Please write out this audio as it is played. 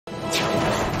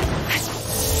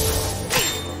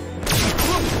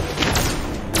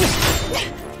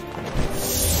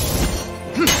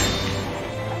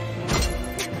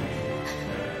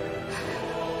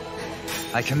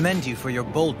I commend you for your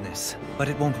boldness, but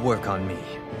it won't work on me.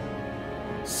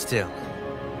 Still,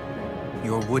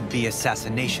 your would-be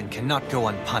assassination cannot go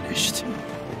unpunished.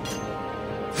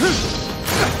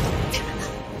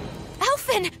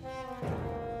 Alphen!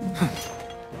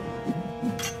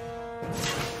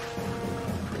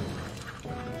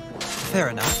 Fair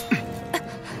enough.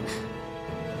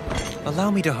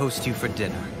 Allow me to host you for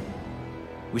dinner.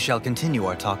 We shall continue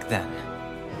our talk then.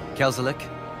 Kelzelik?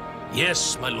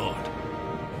 Yes, my lord.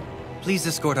 Please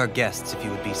escort our guests if you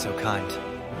would be so kind.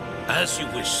 As you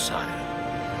wish, sire.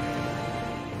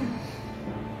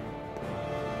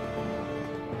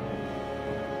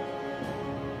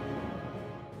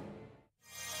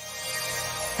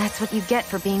 That's what you get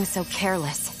for being so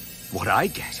careless. What I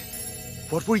get?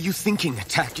 What were you thinking,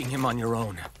 attacking him on your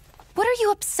own? What are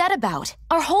you upset about?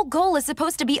 Our whole goal is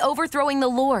supposed to be overthrowing the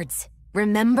lords.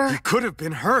 Remember? You could have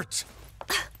been hurt.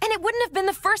 And it wouldn't have been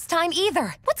the first time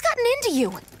either. What's gotten into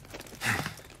you?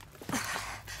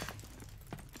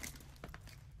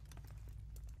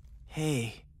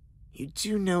 Hey, you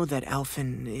do know that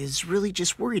Alphen is really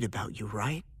just worried about you,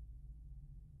 right?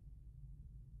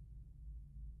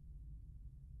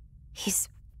 He's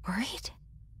worried?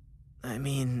 I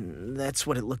mean, that's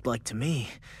what it looked like to me.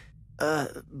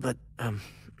 But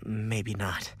maybe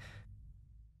not.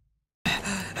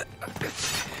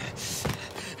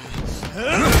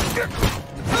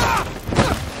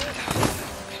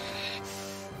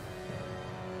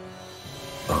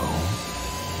 Oh?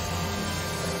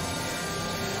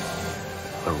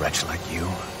 A wretch like you?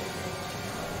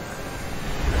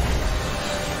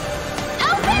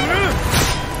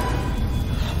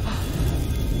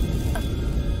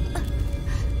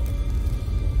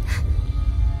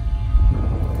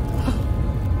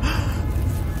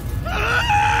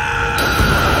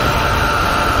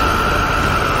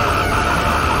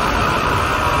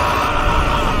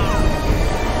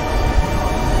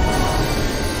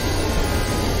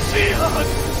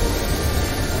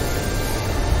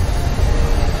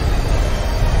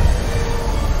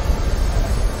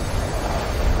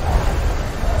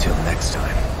 Till next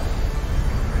time.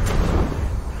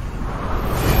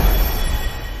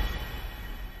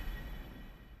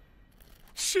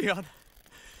 Shionne,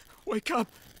 wake up,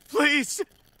 please!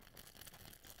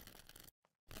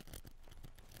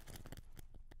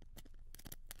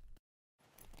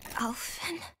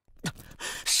 Alphen?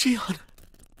 Shionne!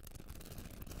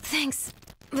 Thanks,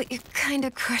 but you're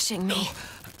kinda crushing me.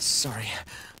 Sorry.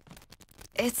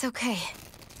 It's okay.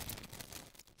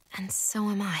 And so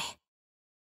am I.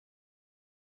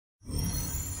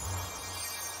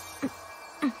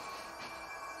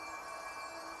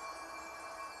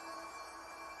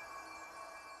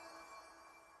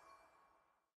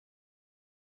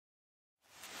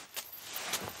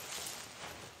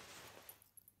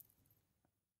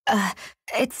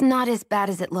 It's not as bad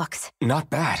as it looks. Not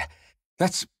bad.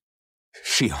 That's...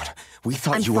 Shionne, we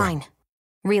thought I'm you were... fine.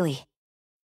 Really.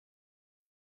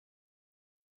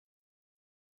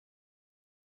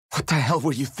 What the hell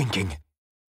were you thinking?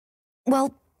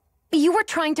 Well, you were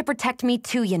trying to protect me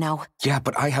too, you know. Yeah,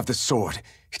 but I have the sword.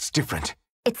 It's different.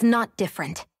 It's not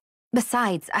different.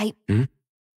 Besides, Hmm?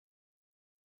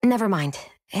 Never mind.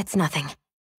 It's nothing.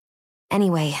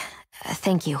 Anyway,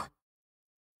 thank you.